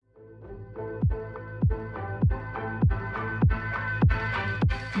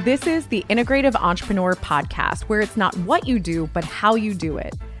This is the Integrative Entrepreneur Podcast, where it's not what you do, but how you do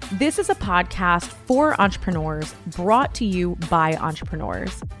it. This is a podcast for entrepreneurs, brought to you by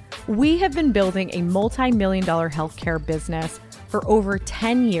entrepreneurs. We have been building a multi-million-dollar healthcare business for over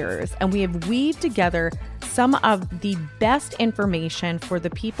 10 years, and we have weaved together some of the best information for the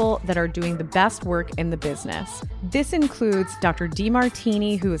people that are doing the best work in the business. This includes Dr.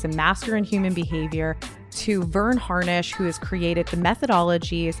 Demartini, who is a master in human behavior, to Vern Harnish, who has created the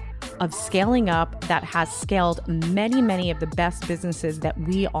methodologies of scaling up that has scaled many of the best businesses that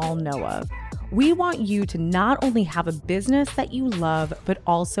we all know of. We want you to not only have a business that you love, but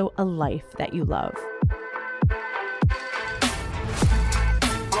also a life that you love.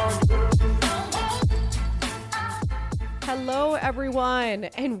 Hello, everyone,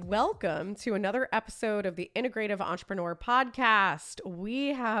 and welcome to another episode of the Integrative Entrepreneur Podcast. We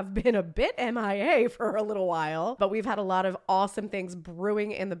have been a bit MIA for a little while, but we've had a lot of awesome things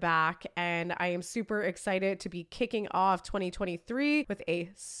brewing in the back, and I am super excited to be kicking off 2023 with a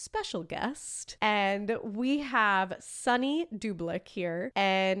special guest. And we have Sunny Dublick here,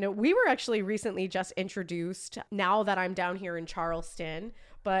 and we were actually recently just introduced now that I'm down here in Charleston.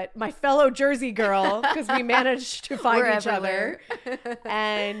 But my fellow Jersey girl, because we managed to find each other.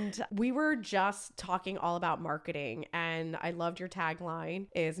 And we were just talking all about marketing. And I loved your tagline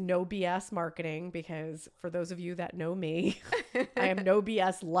is no BS marketing, because for those of you that know me, I am no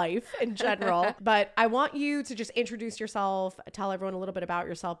BS life in general. But I want you to just introduce yourself, tell everyone a little bit about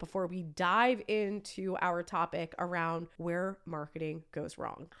yourself before we dive into our topic around where marketing goes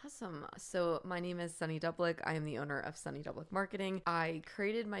wrong. Awesome. So my name is Sunny Dublick. I am the owner of Sunny Dublick Marketing. I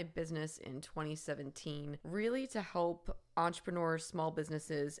created my business in 2017 really to help entrepreneurs, small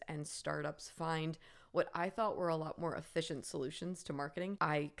businesses, and startups find what I thought were a lot more efficient solutions to marketing.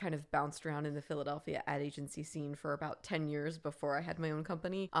 I kind of bounced around in the Philadelphia ad agency scene for about 10 years before I had my own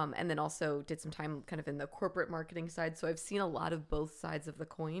company, and then also did some time kind of in the corporate marketing side. So I've seen a lot of both sides of the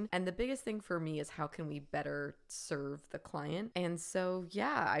coin. And the biggest thing for me is how can we better serve the client? And so,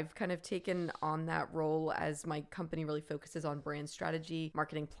 yeah, I've kind of taken on that role as my company really focuses on brand strategy,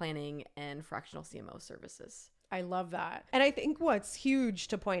 marketing planning, and fractional CMO services. I love that. And I think what's huge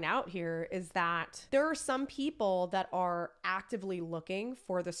to point out here is that there are some people that are actively looking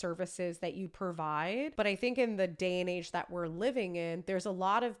for the services that you provide. But I think in the day and age that we're living in, there's a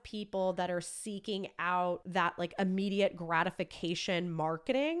lot of people that are seeking out that like immediate gratification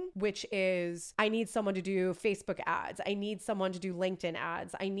marketing, which is, I need someone to do Facebook ads. I need someone to do LinkedIn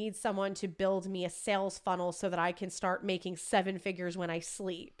ads. I need someone to build me a sales funnel so that I can start making 7 figures when I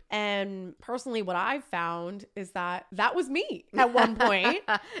sleep. And personally, what I've found is that was me at one point.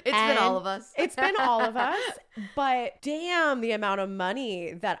 It's been all of us. It's been all of us. But damn, the amount of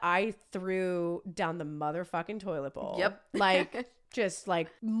money that I threw down the motherfucking toilet bowl. Yep. Like just like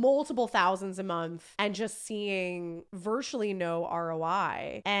multiple thousands a month and just seeing virtually no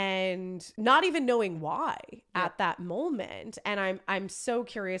ROI and not even knowing why at that moment. And I'm so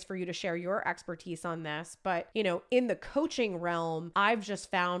curious for you to share your expertise on this. But, you know, in the coaching realm, I've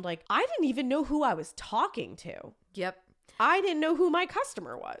just found like, I didn't even know who I was talking to. Yep. I didn't know who my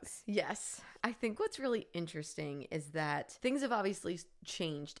customer was. Yes. I think what's really interesting is that things have obviously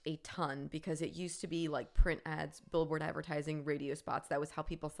changed a ton, because it used to be like print ads, billboard advertising, radio spots. That was how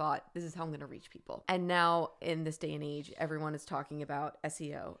people thought, this is how I'm going to reach people. And now in this day and age, everyone is talking about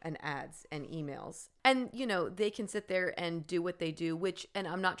SEO and ads and emails. And, you know, they can sit there and do what they do, which, and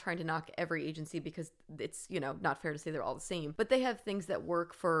I'm not trying to knock every agency because it's, you know, not fair to say they're all the same, but they have things that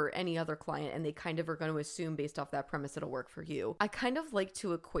work for any other client, and they kind of are going to assume based off that premise it'll work for you. I kind of like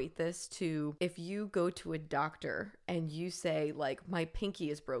to equate this to if you go to a doctor and you say like, my pinky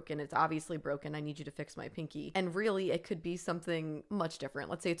is broken, it's obviously broken, I need you to fix my pinky. And really it could be something much different.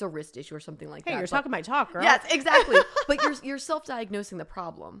 Let's say it's a wrist issue or something like that. Hey, you're talking my talk, girl. Yes, exactly. But you're self-diagnosing the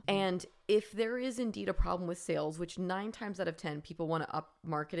problem. And if there is indeed a problem with sales, which 9 times out of 10 people want to up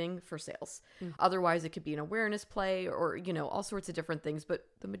marketing for sales. Otherwise, it could be an awareness play or, you know, all sorts of different things. But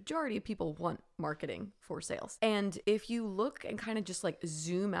the majority of people want marketing for sales. And if you look and kind of just like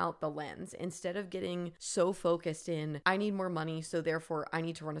zoom out the lens, instead of getting so focused in, I need more money, so therefore I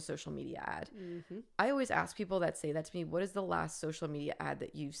need to run a social media ad. I always ask people that say that to me, what is the last social media ad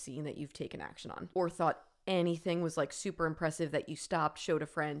that you've seen that you've taken action on or thought anything was like super impressive that you stopped, showed a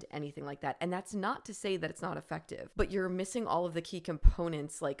friend, anything like that? And that's not to say that it's not effective, but you're missing all of the key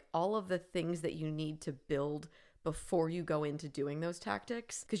components, like all of the things that you need to build before you go into doing those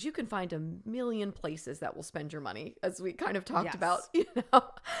tactics, because you can find a million places that will spend your money, as we kind of talked about, you know,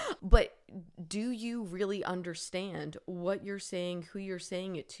 but do you really understand what you're saying, who you're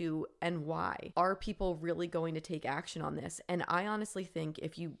saying it to, and why? Are people really going to take action on this? And I honestly think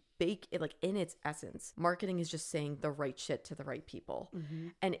if you bake it, like in its essence, marketing is just saying the right shit to the right people.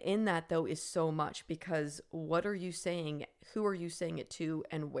 And in that though is so much, because what are you saying, who are you saying it to,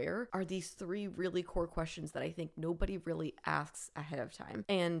 and where are these three really core questions that I think nobody really asks ahead of time.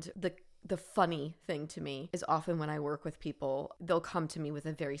 And the funny thing to me is often when I work with people, they'll come to me with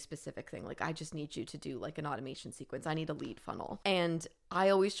a very specific thing. Like, I just need you to do like an automation sequence. I need a lead funnel. And I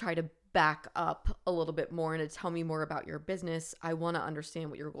always try to back up a little bit more and to tell me more about your business. I want to understand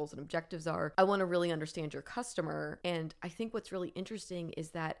what your goals and objectives are. I want to really understand your customer. And I think what's really interesting is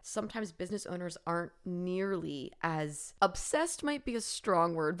that sometimes business owners aren't nearly as obsessed, might be a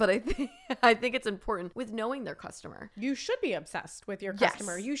strong word, but I think it's important with knowing their customer. You should be obsessed with your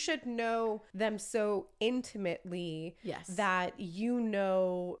customer. You should know them so intimately that you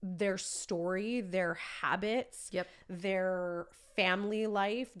know their story, their habits, their family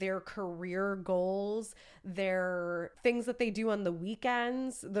life, their career goals, their things that they do on the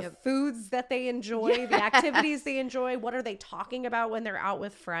weekends, the foods that they enjoy, the activities they enjoy. What are they talking about when they're out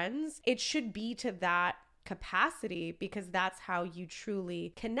with friends? It should be to that capacity, because that's how you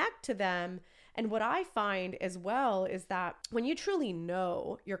truly connect to them. And what I find as well is that when you truly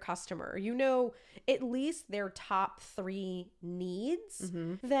know your customer, you know at least their top 3 needs,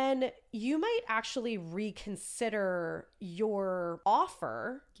 then you might actually reconsider your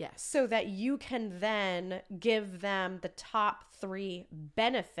offer so that you can then give them the top 3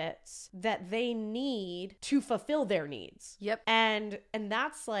 benefits that they need to fulfill their needs. And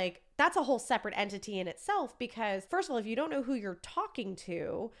that's a whole separate entity in itself, because first of all, if you don't know who you're talking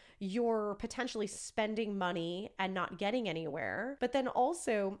to, you're potentially spending money and not getting anywhere. But then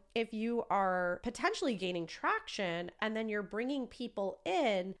also, if you are potentially gaining traction and then you're bringing people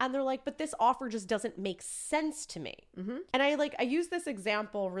in and they're like, but this offer just doesn't make sense to me. And I use this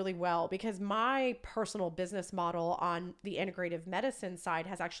example really well because my personal business model on the integrative medicine side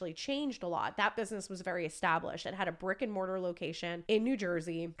has actually changed a lot. That business was very established. It had a brick and mortar location in New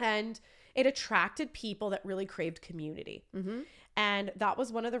Jersey, and it attracted people that really craved community. And that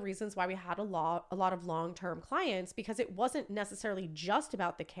was one of the reasons why we had a lot of long-term clients, because it wasn't necessarily just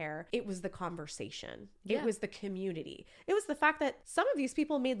about the care. It was the conversation. It was the community. It was the fact that some of these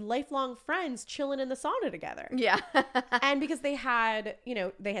people made lifelong friends chilling in the sauna together. And because they had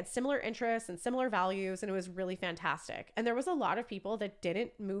similar interests and similar values, and it was really fantastic. And there was a lot of people that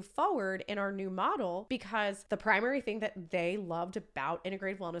didn't move forward in our new model because the primary thing that they loved about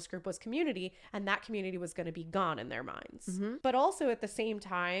Integrative Wellness Group was community, and that community was going to be gone in their minds. But also at the same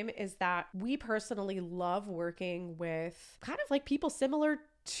time is that we personally love working with kind of like people similar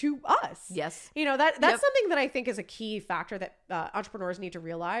to us. That's something that I think is a key factor that entrepreneurs need to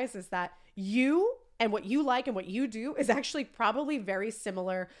realize, is that you and what you like and what you do is actually probably very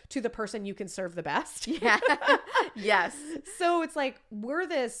similar to the person you can serve the best. So it's like, we're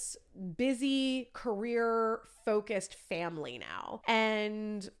this busy, career focused family now.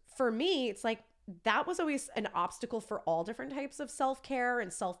 And for me, it's like, that was always an obstacle for all different types of self-care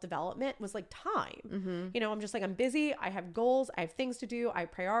and self-development, was like time. I'm just like, I'm busy. I have goals. I have things to do. I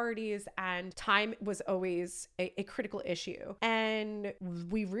have priorities, and time was always a critical issue. And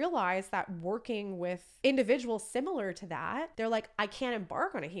we realized that working with individuals similar to that, they're like, I can't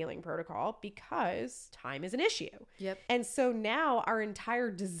embark on a healing protocol because time is an issue. And so now our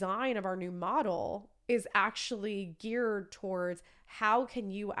entire design of our new model is actually geared towards how can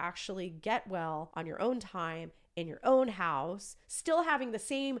you actually get well on your own time in your own house, still having the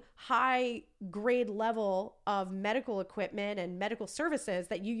same high grade level of medical equipment and medical services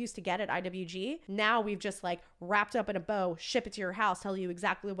that you used to get at IWG. Now we've just like wrapped up in a bow, ship it to your house, tell you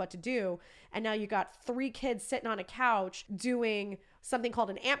exactly what to do. And now you got 3 kids sitting on a couch doing something called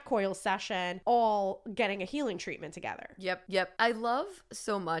an amp coil session, all getting a healing treatment together. I love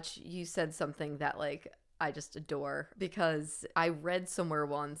so much you said something that like I just adore, because I read somewhere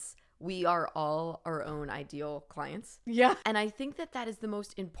once, we are all our own ideal clients. And I think that is the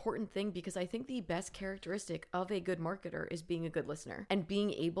most important thing, because I think the best characteristic of a good marketer is being a good listener and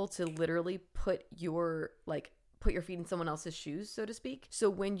being able to literally put your feet in someone else's shoes, so to speak. So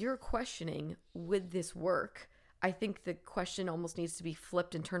when you're questioning, would this work? I think the question almost needs to be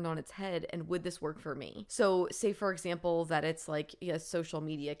flipped and turned on its head. And would this work for me? So say, for example, that it's like a social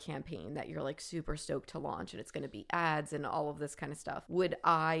media campaign that you're like super stoked to launch, and it's going to be ads and all of this kind of stuff. Would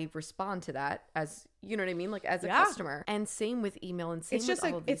I respond to that as You know what I mean? Like as a Yeah. customer. And same with email and same It's with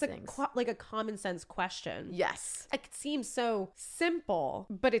just all of these things. like a common sense question. Yes. It seems so simple,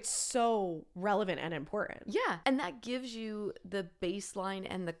 but it's so relevant and important. Yeah. And that gives you the baseline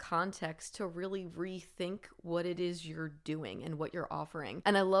and the context to really rethink what it is you're doing and what you're offering.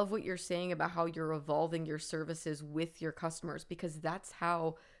 And I love what you're saying about how you're evolving your services with your customers, because that's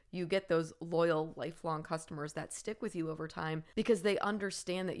how you get those loyal, lifelong customers that stick with you over time, because they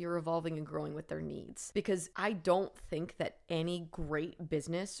understand that you're evolving and growing with their needs. Because I don't think that any great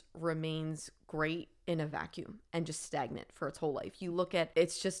business remains great in a vacuum and just stagnant for its whole life. You look at,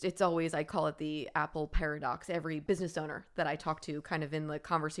 it's always, I call it the Apple paradox. Every business owner that I talk to kind of in the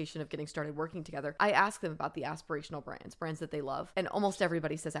conversation of getting started working together, I ask them about the aspirational brands that they love. And almost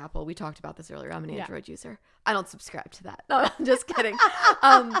everybody says Apple. We talked about this earlier. I'm an Android user. I don't subscribe to that. No, I'm just kidding.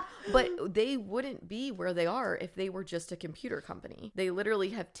 But they wouldn't be where they are if they were just a computer company. They literally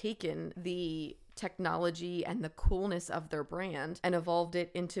have taken the technology and the coolness of their brand and evolved it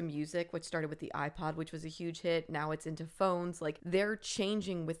into music, which started with the iPod, which was a huge hit. Now it's into phones. Like, they're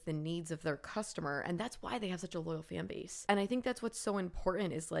changing with the needs of their customer, and that's why they have such a loyal fan base. And I think that's what's so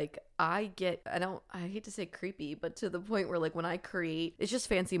important is, like, I hate to say creepy, but to the point where, like, when I create, it's just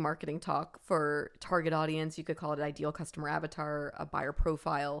fancy marketing talk for target audience. You could call it ideal customer avatar, a buyer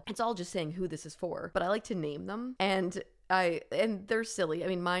profile. It's all just saying who this is for, but I like to name them. And they're silly. I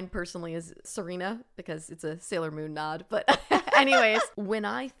mean, mine personally is Serena, because it's a Sailor Moon nod. But anyways, when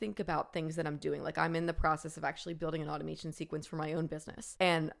I think about things that I'm doing, like I'm in the process of actually building an automation sequence for my own business.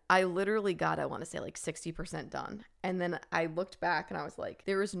 And I literally got, I want to say like 60% done. And then I looked back and I was like,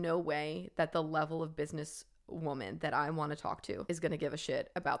 there is no way that the level of business woman that I want to talk to is going to give a shit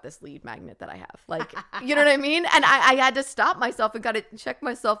about this lead magnet that I have. Like, you know what I mean? And I had to stop myself and got to check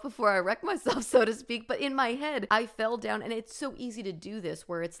myself before I wreck myself, so to speak. But in my head, I fell down, and it's so easy to do this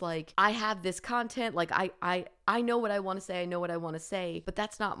where it's like, I have this content, like I know what I want to say. I know what I want to say, but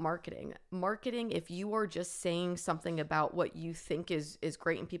that's not marketing. Marketing, if you are just saying something about what you think is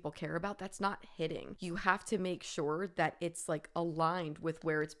great and people care about, that's not hitting. You have to make sure that it's like aligned with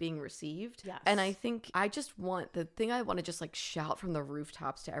where it's being received. Yes. And I think the thing I want to just like shout from the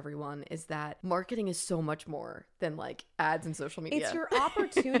rooftops to everyone is that marketing is so much more than like ads and social media. It's your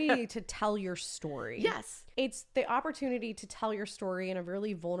opportunity to tell your story. Yes. It's the opportunity to tell your story in a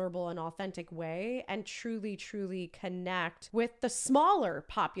really vulnerable and authentic way and truly connect with the smaller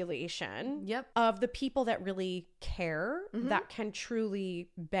population of the people that really care, that can truly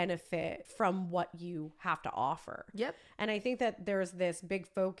benefit from what you have to offer. Yep. And I think that there's this big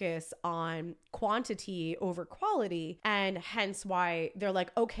focus on quantity over quality, and hence why they're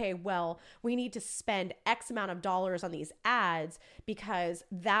like, okay, well, we need to spend X amount of dollars on these ads because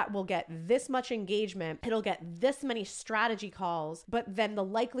that will get this much engagement. It'll get this many strategy calls, but then the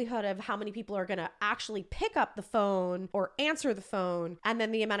likelihood of how many people are going to actually pick up the phone or answer the phone, and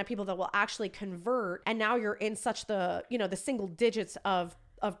then the amount of people that will actually convert. And now you're in such the single digits of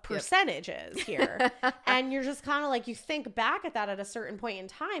percentages here. And you're just kind of like, you think back at that at a certain point in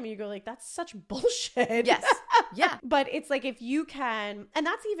time and you go like, that's such bullshit. Yes. Yeah. But it's like, if you can, and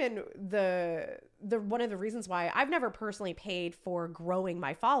that's even the one of the reasons why I've never personally paid for growing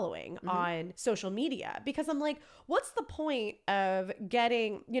my following on social media, because I'm like, what's the point of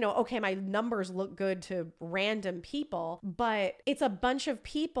getting, okay, my numbers look good to random people, but it's a bunch of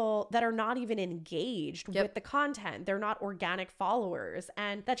people that are not even engaged with the content. They're not organic followers.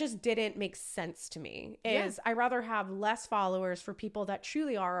 And that just didn't make sense to me. I rather have less followers for people that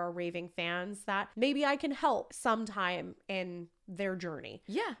truly are our raving fans that maybe I can help sometime in their journey.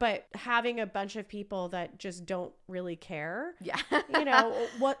 Yeah. But having a bunch of people that just don't really care. Yeah.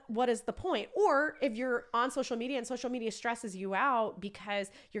 What is the point? Or if you're on social media and social media stresses you out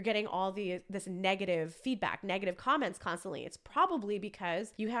because you're getting all this negative feedback, negative comments constantly, it's probably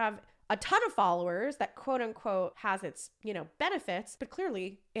because you have a ton of followers that quote unquote has its, benefits, but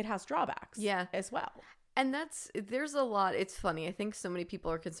clearly it has drawbacks as well. And there's a lot. It's funny. I think so many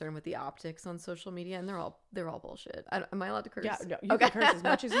people are concerned with the optics on social media, and they're all bullshit. Am I allowed to curse? Yeah, no, you can curse as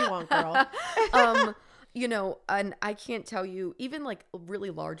much as you want, girl. And I can't tell you, even like really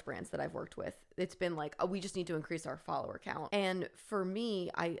large brands that I've worked with, it's been like, oh, we just need to increase our follower count. And for me,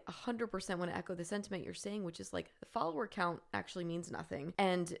 I 100% want to echo the sentiment you're saying, which is like the follower count actually means nothing.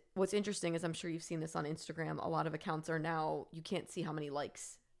 And what's interesting is, I'm sure you've seen this on Instagram, a lot of accounts are now, you can't see how many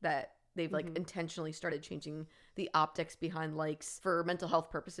likes that they've like intentionally started changing the optics behind likes for mental health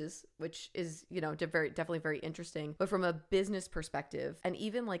purposes, which is, you know, definitely very interesting. But from a business perspective, and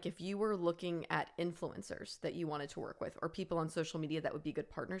even like if you were looking at influencers that you wanted to work with or people on social media that would be good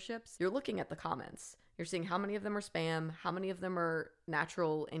partnerships, you're looking at the comments. You're seeing how many of them are spam, how many of them are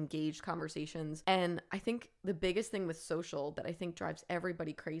natural, engaged conversations. And I think the biggest thing with social that I think drives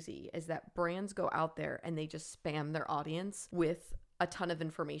everybody crazy is that brands go out there and they just spam their audience with a ton of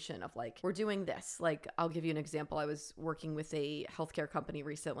information of like, we're doing this. Like, I'll give you an example. I was working with a healthcare company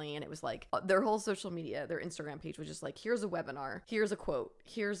recently, and it was like their whole social media, their Instagram page was just like, here's a webinar, here's a quote,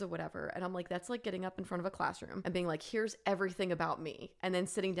 here's a whatever. And I'm like, that's like getting up in front of a classroom and being like, here's everything about me. And then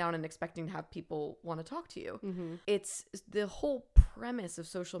sitting down and expecting to have people want to talk to you. It's the whole premise of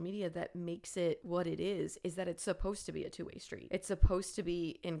social media that makes it what it is that it's supposed to be a two-way street. It's supposed to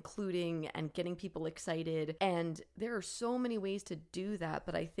be including and getting people excited. And there are so many ways to do that,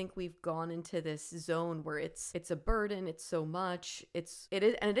 but I think we've gone into this zone where it's a burden, it's so much, it's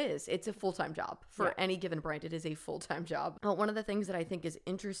a full-time job for any given brand. It is a full-time job. Well, one of the things that I think is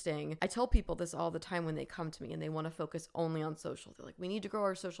interesting, I tell people this all the time when they come to me and they want to focus only on social. They're like, we need to grow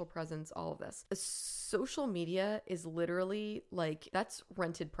our social presence, all of this. Social media is literally like, that's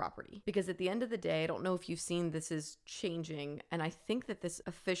rented property, because at the end of the day, I don't know if you've seen, this is changing, and I think that this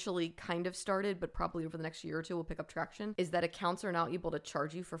officially kind of started, but probably over the next year or two will pick up traction, is that accounts are now able to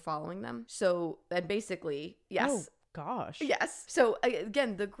charge you for following them. So, and basically, yes. Oh. Gosh. Yes. So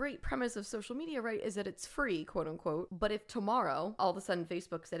again, the great premise of social media, right, is that it's free, quote unquote. But if tomorrow, all of a sudden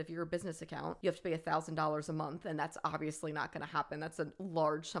Facebook said, if you're a business account, you have to pay $1,000 a month, and that's obviously not going to happen. That's a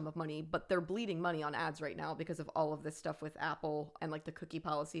large sum of money, but they're bleeding money on ads right now because of all of this stuff with Apple and like the cookie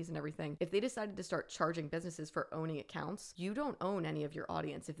policies and everything. If they decided to start charging businesses for owning accounts, you don't own any of your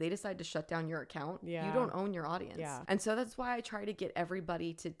audience. If they decide to shut down your account, you don't own your audience. Yeah. And so that's why I try to get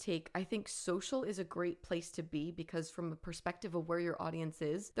everybody to I think social is a great place to be, because from a perspective of where your audience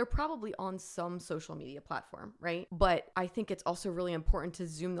is, they're probably on some social media platform, right? But I think it's also really important to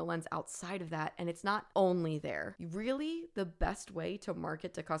zoom the lens outside of that, and it's not only there. Really, the best way to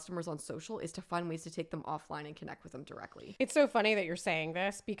market to customers on social is to find ways to take them offline and connect with them directly. It's so funny that you're saying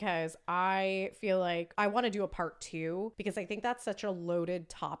this, because I feel like I want to do a part 2, because I think that's such a loaded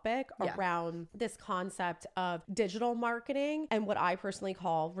topic around this concept of digital marketing and what I personally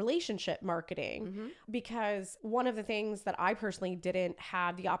call relationship marketing. Because one of the things that I personally didn't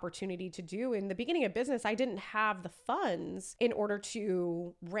have the opportunity to do in the beginning of business, I didn't have the funds in order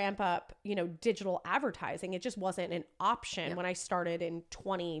to ramp up, digital advertising. It just wasn't an option when I started in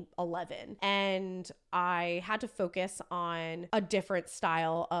 2011. And I had to focus on a different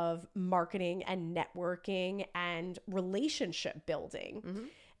style of marketing and networking and relationship building.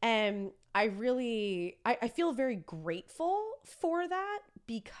 And I feel very grateful for that,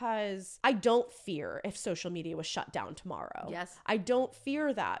 because I don't fear if social media was shut down tomorrow. Yes. I don't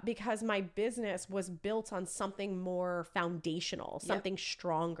fear that, because my business was built on something more foundational, something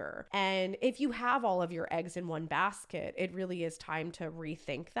stronger. And if you have all of your eggs in one basket, it really is time to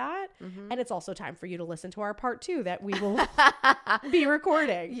rethink that. And it's also time for you to listen to our part 2 that we will be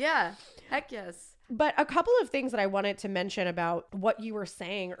recording. Yeah. Heck yes. But a couple of things that I wanted to mention about what you were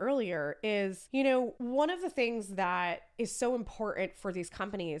saying earlier is, one of the things that is so important for these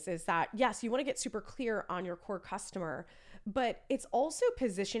companies is that, yes, you want to get super clear on your core customer, but it's also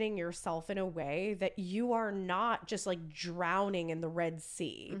positioning yourself in a way that you are not just like drowning in the Red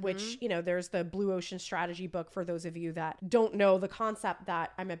Sea, which, there's the Blue Ocean Strategy book for those of you that don't know the concept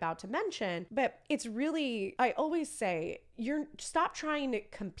that I'm about to mention. But it's really, I always say, stop trying to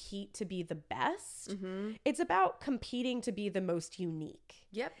compete to be the best. It's about competing to be the most unique.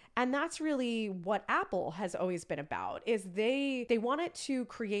 Yep. And that's really what Apple has always been about, is they wanted to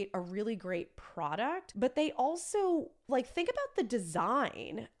create a really great product, but they also think about the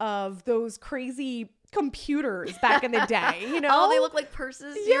design of those crazy computers back in the day, Oh, they look like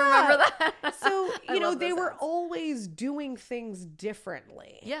purses. Do you remember that? So, they were always doing things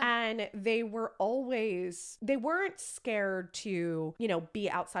differently. Yeah. And they weren't scared to, be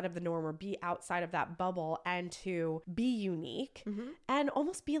outside of the norm or be outside of that bubble, and to be unique and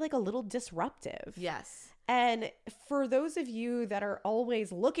almost be like a little disruptive. Yes. And for those of you that are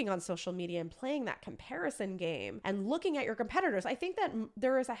always looking on social media and playing that comparison game and looking at your competitors, I think that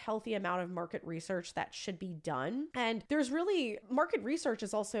there is a healthy amount of market research that should be done. And there's really, market research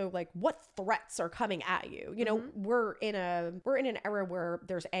is also like, what threats are coming at you? We're in an era where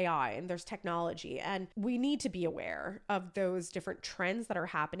there's AI and there's technology, and we need to be aware of those different trends that are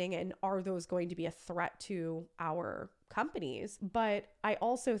happening. And are those going to be a threat to our companies. But I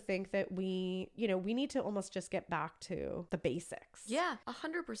also think that we need to almost just get back to the basics. Yeah,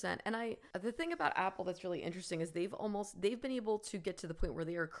 100%. And the thing about Apple that's really interesting is they've been able to get to the point where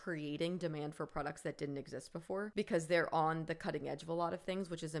they are creating demand for products that didn't exist before, because they're on the cutting edge of a lot of things,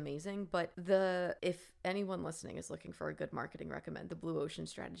 which is amazing. But if anyone listening is looking for a good marketing recommend, the Blue Ocean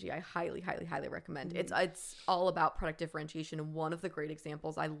strategy, I highly, highly, highly recommend. It's all about product differentiation. And one of the great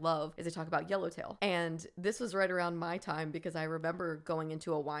examples I love is they talk about Yellowtail. And this was right around my time, because I remember going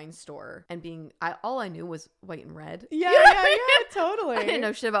into a wine store and all I knew was white and red. Yeah, totally. I didn't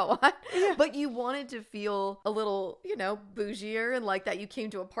know shit about wine. Yeah. But you wanted to feel a little, bougier, and like that you came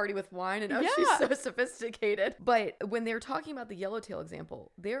to a party with wine and she's so sophisticated. But when they're talking about the Yellowtail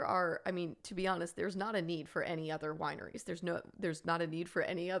example, to be honest, there's not a need for any other wineries. There's not a need for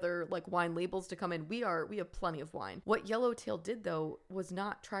any other like wine labels to come in. We have plenty of wine. What Yellowtail did though was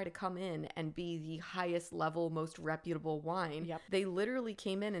not try to come in and be the highest level, most reputable wine. Yep. They literally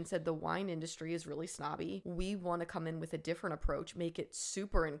came in and said the wine industry is really snobby. We want to come in with a different approach, make it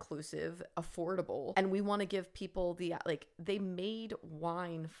super inclusive, affordable, and we want to give people they made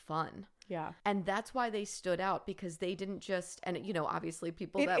wine fun. Yeah. And that's why they stood out, because they didn't just, and obviously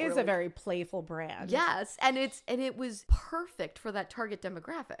people it that is were a very playful brand. Yes. And it was perfect for that target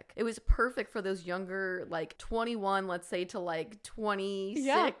demographic. It was perfect for those younger, like 21, let's say, to like 26.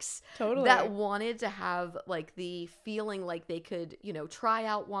 Yeah, totally. That wanted to have like the feeling like they could, try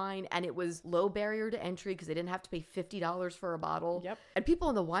out wine, and it was low barrier to entry because they didn't have to pay $50 for a bottle. Yep. And people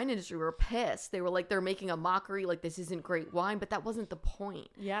in the wine industry were pissed. They were like, they're making a mockery, like this isn't great wine, but that wasn't the point.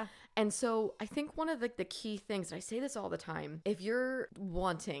 Yeah. And so I think one of the key things, and I say this all the time, if you're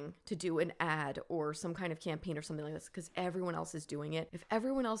wanting to do an ad or some kind of campaign or something like this, because everyone else is doing it, if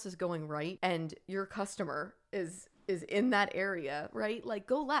everyone else is going right and your customer is in that area, right? Like,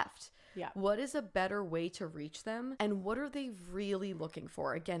 go left. Yeah. What is a better way to reach them? And what are they really looking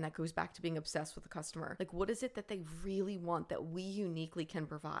for? Again, that goes back to being obsessed with the customer. Like, what is it that they really want that we uniquely can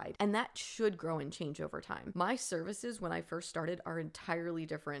provide? And that should grow and change over time. My services, when I first started, are entirely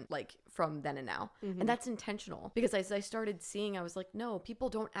different, like, from then and now. And that's intentional, because as I started seeing, I was like, no, people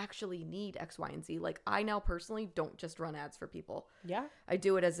don't actually need X, Y, and Z. Like, I now personally don't just run ads for people. Yeah. I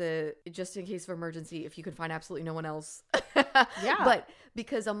do it as just in case of emergency, if you can find absolutely no one else. Yeah. But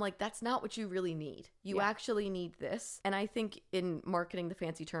because I'm like, that's not what you really need. You actually need this. And I think in marketing, the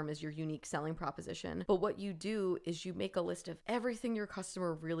fancy term is your unique selling proposition. But what you do is you make a list of everything your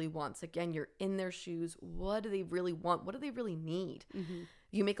customer really wants. Again, you're in their shoes. What do they really want? What do they really need?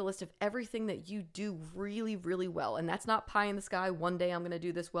 You make a list of everything that you do really, really well. And that's not pie in the sky. One day I'm going to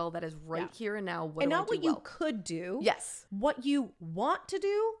do this well. That is right here and now. And not what you could do. Yes. What you want to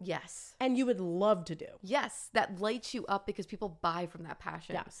do. Yes. And you would love to do. Yes. That lights you up because people buy from that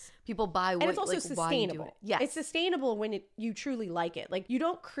passion. Yes. People buy what, and it's also like, sustainable. why you do it. Yes. It's sustainable when you truly like it. Like, you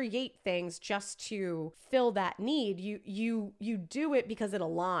don't create things just to fill that need. You do it because it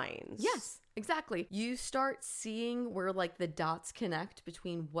aligns. Yes. Exactly. You start seeing where like the dots connect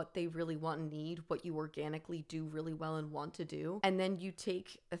between what they really want and need, what you organically do really well and want to do. And then you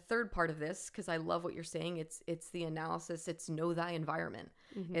take a third part of this, because I love what you're saying. It's the analysis. It's know thy environment.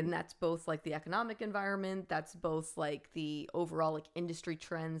 And that's both like the economic environment. That's both like the overall like industry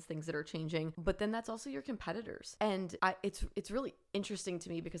trends, things that are changing. But then that's also your competitors. And it's really interesting to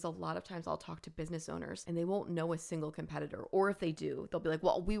me, because a lot of times I'll talk to business owners and they won't know a single competitor. Or if they do, they'll be like,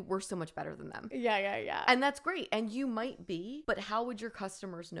 well, we're so much better than them. Yeah. And that's great. And you might be, but how would your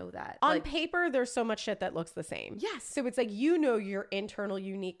customers know that? On paper, there's so much shit that looks the same. Yes. So it's like, your internal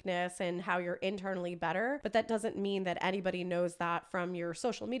uniqueness and how you're internally better, but that doesn't mean that anybody knows that from your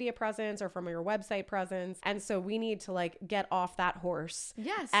social media presence or from your website presence. And so we need to like get off that horse.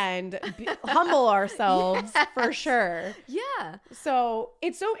 Yes. And humble ourselves for sure. Yeah. So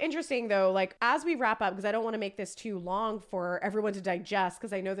it's so interesting though, like as we wrap up, because I don't want to make this too long for everyone to digest,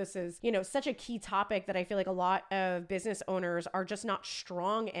 because I know this is, such a key topic that I feel like a lot of business owners are just not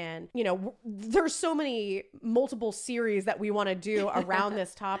strong in. There's so many multiple series that we want to do around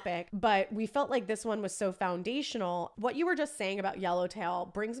this topic, but we felt like this one was so foundational. What you were just saying about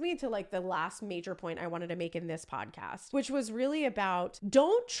Yellowtail brings me to like the last major point I wanted to make in this podcast, which was really about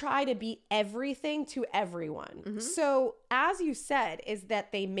don't try to be everything to everyone. So as you said, is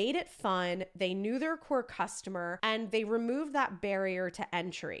that they made it fun, they knew their core customer, and they removed that barrier to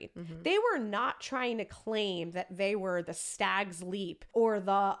entry. They were not trying to claim that they were the Stag's Leap or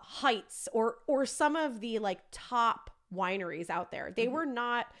the Heights or some of the like top wineries out there. They were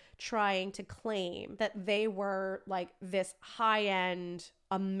not trying to claim that they were like this high-end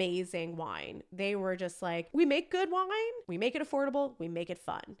amazing wine. They were just like, we make good wine, we make it affordable, we make it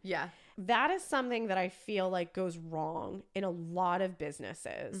fun. Yeah. that is something that I feel like goes wrong in a lot of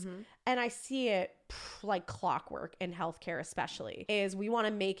businesses. And I see it like clockwork in healthcare, especially, is we want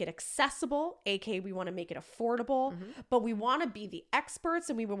to make it accessible, aka we want to make it affordable, but we want to be the experts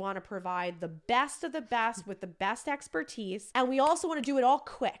and we want to provide the best of the best with the best expertise. And we also want to do it all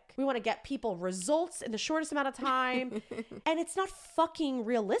quick. We want to get people results in the shortest amount of time. And it's not fucking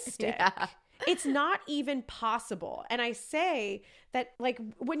realistic. Yeah. It's not even possible. And I say that, like,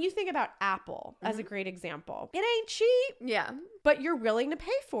 when you think about Apple as a great example, it ain't cheap. Yeah. But you're willing to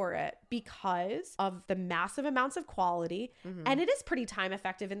pay for it because of the massive amounts of quality. And it is pretty time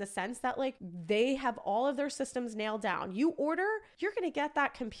effective in the sense that, like, they have all of their systems nailed down. You order, you're going to get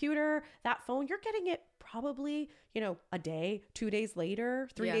that computer, that phone, you're getting it probably, you know, a day, 2 days later,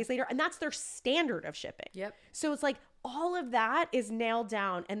 3 days later. And that's their standard of shipping. Yep. So it's like all of that is nailed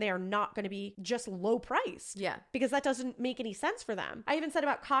down and they are not going to be just low priced. Yeah. Because that doesn't make any sense for them. I even said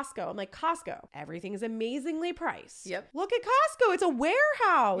about Costco, I'm like, Costco, everything is amazingly priced. Yep. Look at Costco. It's a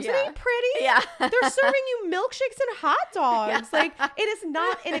warehouse. Yeah. It ain't pretty. Yeah. They're serving you milkshakes and hot dogs. Yeah. Like, it is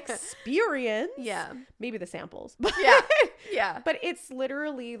not an experience. Yeah. Maybe the samples. But Yeah. Yeah. but it's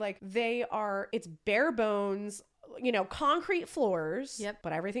literally like it's bare bones, you know, concrete floors. Yep.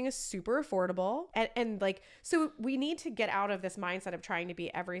 But everything is super affordable. And like, so we need to get out of this mindset of trying to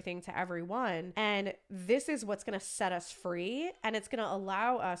be everything to everyone. And this is what's going to set us free. And it's going to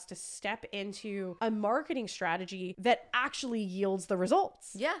allow us to step into a marketing strategy that actually yields the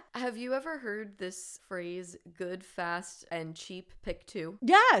results. Yeah. Have you ever heard this phrase, good, fast, and cheap, pick two?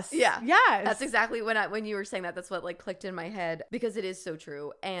 Yes. Yeah. Yes. That's exactly when you were saying that, that's what like clicked in my head, because it is so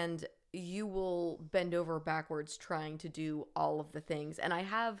true. And you will bend over backwards trying to do all of the things. And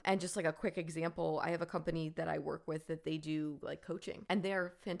just like a quick example, I have a company that I work with that they do like coaching, and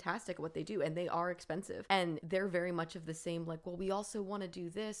they're fantastic at what they do, and they are expensive. And they're very much of the same, like, well, we also want to do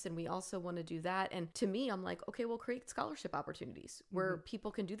this and we also want to do that. And to me, I'm like, okay, we'll create scholarship opportunities where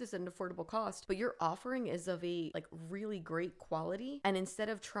people can do this at an affordable cost, but your offering is of a like really great quality. And instead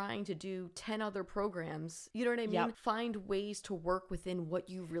of trying to do 10 other programs, you know what I mean? Yep. Find ways to work within what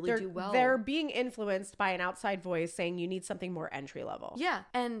you really do well. They're being influenced by an outside voice saying you need something more entry level. Yeah.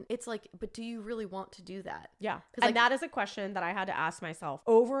 And it's like, but do you really want to do that? Yeah. And like, that is a question that I had to ask myself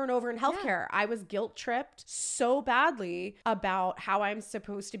over and over in healthcare. I was guilt tripped so badly about how I'm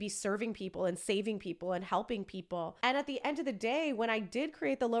supposed to be serving people and saving people and helping people. And at the end of the day, when I did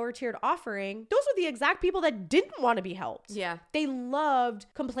create the lower tiered offering, those were the exact people that didn't want to be helped. Yeah. They loved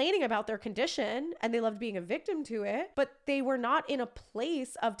complaining about their condition and they loved being a victim to it, but they were not in a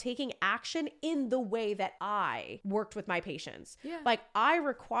place of taking action in the way that I worked with my patients. Yeah. Like, I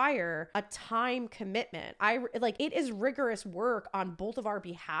require a time commitment. It is rigorous work on both of our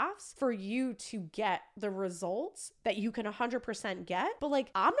behalves for you to get the results that you can 100% get. But like,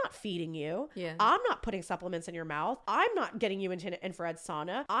 I'm not feeding you. Yeah. I'm not putting supplements in your mouth. I'm not getting you into an infrared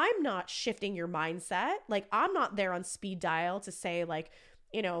sauna. I'm not shifting your mindset. Like, I'm not there on speed dial to say like,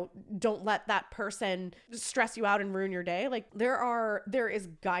 you know, don't let that person stress you out and ruin your day. Like, there is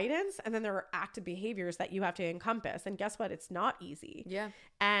guidance, and then there are active behaviors that you have to encompass. And guess what? It's not easy. Yeah.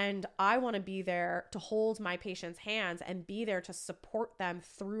 And I want to be there to hold my patients' hands and be there to support them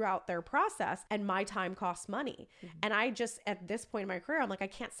throughout their process. And my time costs money. And I just, at this point in my career, I'm like, I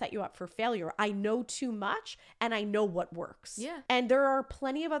can't set you up for failure. I know too much and I know what works. Yeah. And there are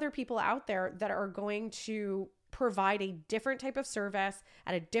plenty of other people out there that are going to provide a different type of service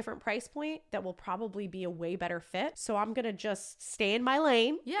at a different price point that will probably be a way better fit. So I'm going to just stay in my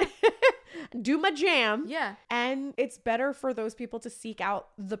lane. Yeah. Do my jam. Yeah. And it's better for those people to seek out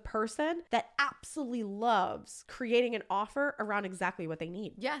the person that absolutely loves creating an offer around exactly what they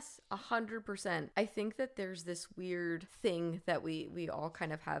need. Yes, 100%. I think that there's this weird thing that we all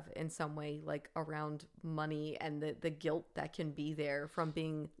kind of have in some way, like around money and the guilt that can be there from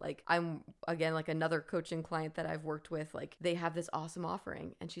being like, I'm again, like another coaching client that I've worked with, like they have this awesome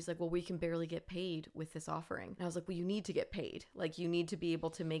offering and she's like, well, we can barely get paid with this offering. And I was like, well, you need to get paid. Like, you need to be able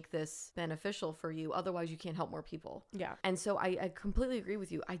to make this beneficial for you. Otherwise you can't help more people. Yeah. And so I completely agree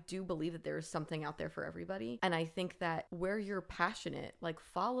with you. I do believe that there is something out there for everybody. And I think that where you're passionate, like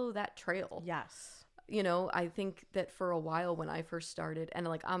follow that trail. Yes. You know, I think that for a while when I first started, and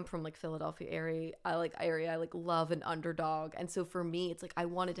like I'm from like Philadelphia area, I like love an underdog. And so for me, it's like I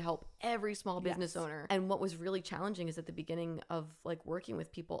wanted to help every small business owner. And what was really challenging is at the beginning of like working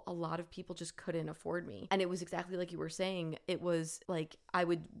with people, a lot of people just couldn't afford me. And it was exactly like you were saying. It was like I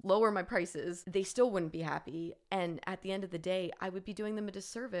would lower my prices. They still wouldn't be happy. And at the end of the day, I would be doing them a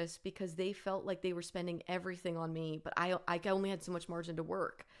disservice because they felt like they were spending everything on me, but I only had so much margin to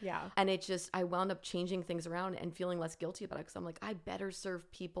work. Yeah. And it just, I wound up changing changing things around and feeling less guilty about it, because I'm like, I better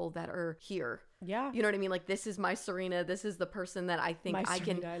serve people that are here. Yeah. You know what I mean? Like, this is my Serena. This is the person that I think I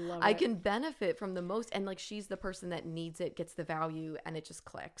can benefit from the most. And like, she's the person that needs it, gets the value, and it just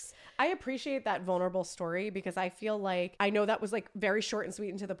clicks. I appreciate that vulnerable story, because I feel like, I know that was like very short and sweet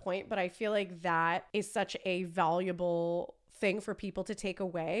and to the point, but I feel like that is such a valuable thing for people to take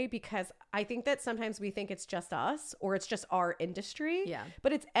away, because I think that sometimes we think it's just us or it's just our industry. Yeah.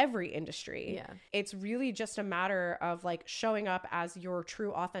 But it's every industry. Yeah. It's really just a matter of like showing up as your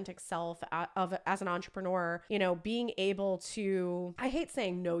true authentic self as an entrepreneur, you know, being able to, I hate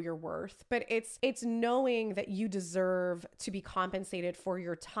saying know your worth, but it's knowing that you deserve to be compensated for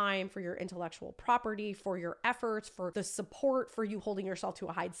your time, for your intellectual property, for your efforts, for the support, for you holding yourself to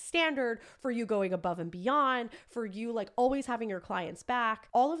a high standard, for you going above and beyond, for you like always having your clients back.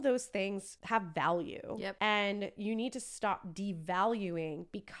 All of those things have value. Yep. And you need to stop devaluing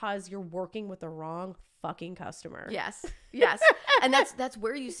because you're working with the wrong fucking customer. Yes. Yes. And that's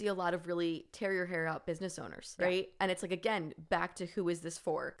where you see a lot of really tear your hair out business owners, right? Yeah. And it's like, again, back to who is this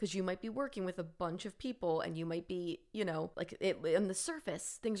for? Because you might be working with a bunch of people and you might be, you know, like on the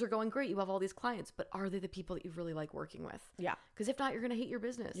surface, things are going great. You have all these clients, but are they the people that you really like working with? Yeah. Because if not, you're going to hate your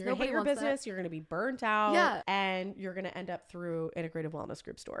business. You're going to hate your business. You're going to be burnt out. Yeah. And you're going to end up through Integrative Wellness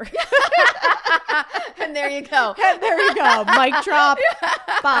Group store. And there you go. And there you go. Mic drop.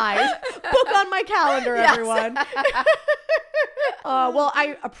 Bye. Book on my calendar, everyone. Well,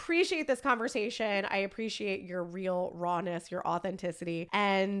 I appreciate this conversation. I appreciate your real rawness, your authenticity.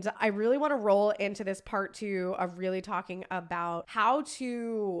 And I really want to roll into this part 2 of really talking about how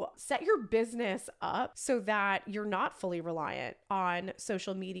to set your business up so that you're not fully reliant on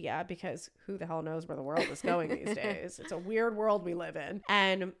social media, because who the hell knows where the world is going these days? It's a weird world we live in.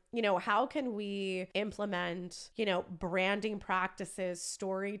 And, you know, how can we implement, you know, branding practices,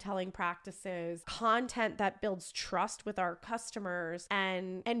 storytelling practices, content that builds trust with our customers,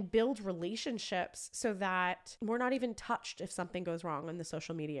 and build relationships so that we're not even touched if something goes wrong in the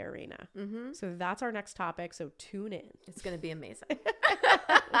social media arena. Mm-hmm. So that's our next topic. So tune in. It's going to be amazing.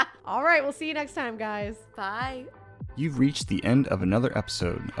 All right. We'll see you next time, guys. Bye. You've reached the end of another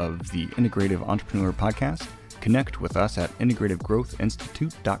episode of the Integrative Entrepreneur Podcast. Connect with us at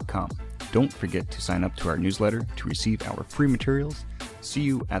integrativegrowthinstitute.com. Don't forget to sign up to our newsletter to receive our free materials. See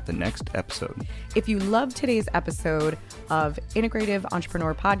you at the next episode. If you loved today's episode of Integrative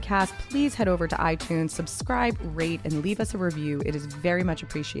Entrepreneur Podcast, please head over to iTunes, subscribe, rate, and leave us a review. It is very much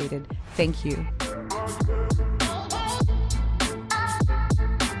appreciated. Thank you.